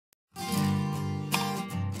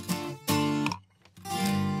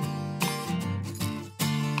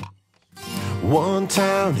One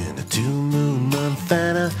town in a 2-moon month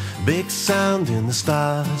and a big sound in the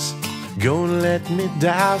stars. Go and let me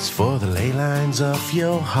douse for the ley lines of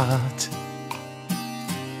your heart.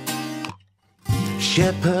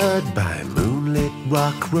 Shepherd by a moonlit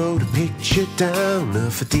rock wrote a picture down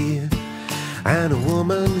of a deer and a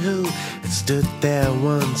woman who had stood there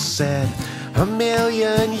once said,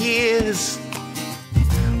 1,000,000 years.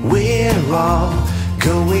 We're all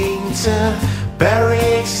going to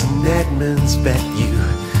barracks in Edmunds. Bet you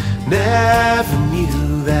never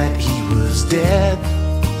knew that he was dead.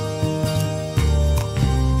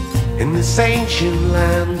 In this ancient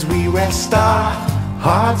land we rest our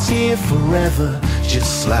hearts here forever,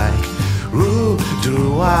 just like Rue de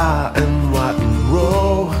Roi and Rotten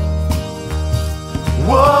Row.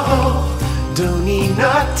 Whoa, don't need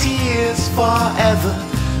no tears forever,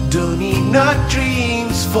 don't need no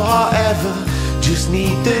dreams forever, just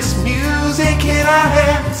need this music in our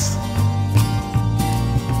hands.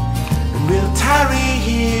 And we'll tarry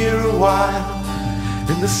here a while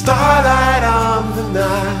in the starlight on the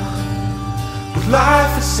Nile, with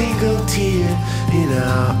life a single tear in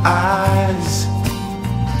our eyes.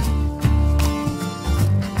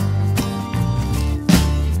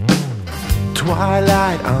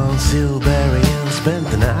 Twilight on Silbury and spent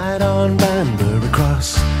the night on Banbury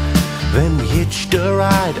Cross. Then we hitched a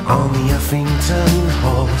ride on the Uffington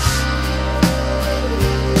horse.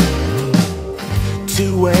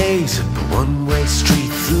 2 ways up a 1-way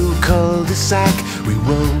street through cul-de-sac we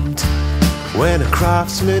roamed, when a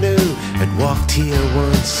craftsman who had walked here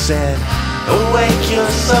once said, awake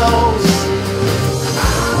your souls.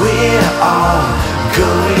 We're all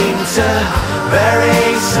going to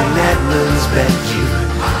bury St. Edmunds. Bet you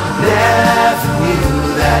never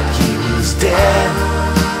knew that he was dead.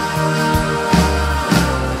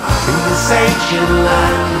 In this ancient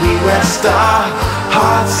land we rest our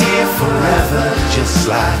hearts here forever, just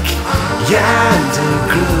like Jan de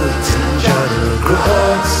Groot and John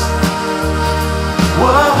O'Groats.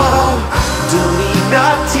 Whoa, don't need no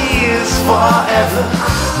tears forever,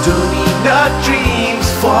 don't need no dreams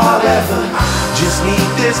forever, just need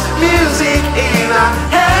this music in our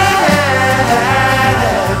heads.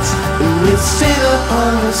 And we'll sit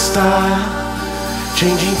upon the star,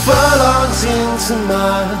 changing furlongs into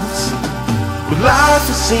miles, with life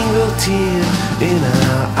a single tear in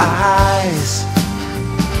our eyes.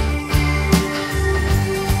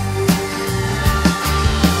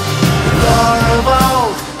 The lore of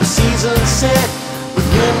old, the season set, with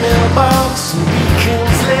windmill boats and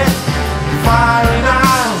beacons lit, firing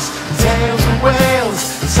eyes, tales and wails,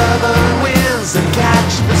 southern winds that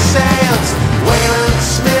catch the sails. Wayland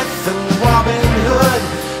Smith and Robin Hood,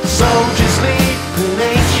 soldiers leap in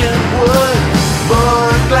ancient wood.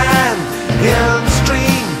 Borough Glen, Hill and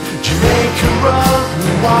Stream, Jamaica Road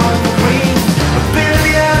and Walnut Green. 1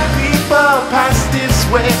 billion people pass this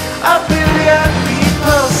way, 1 billion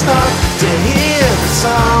people stop to hear the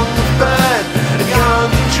song of bird and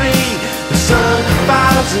yonder tree, the son of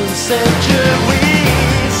 1,000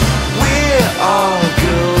 centuries. We're all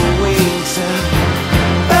going to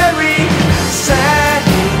bury St.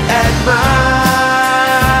 Edmunds.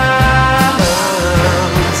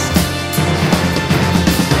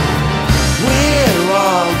 We're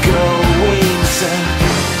all going to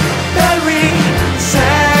bury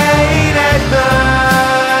St. Edmunds.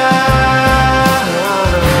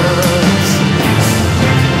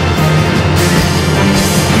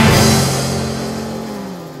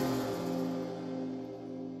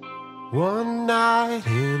 One night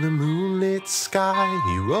in a moonlit sky,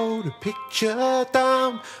 he wrote a picture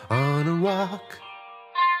down on a rock.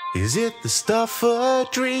 Is it the stuff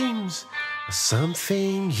of dreams or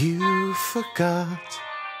something you forgot?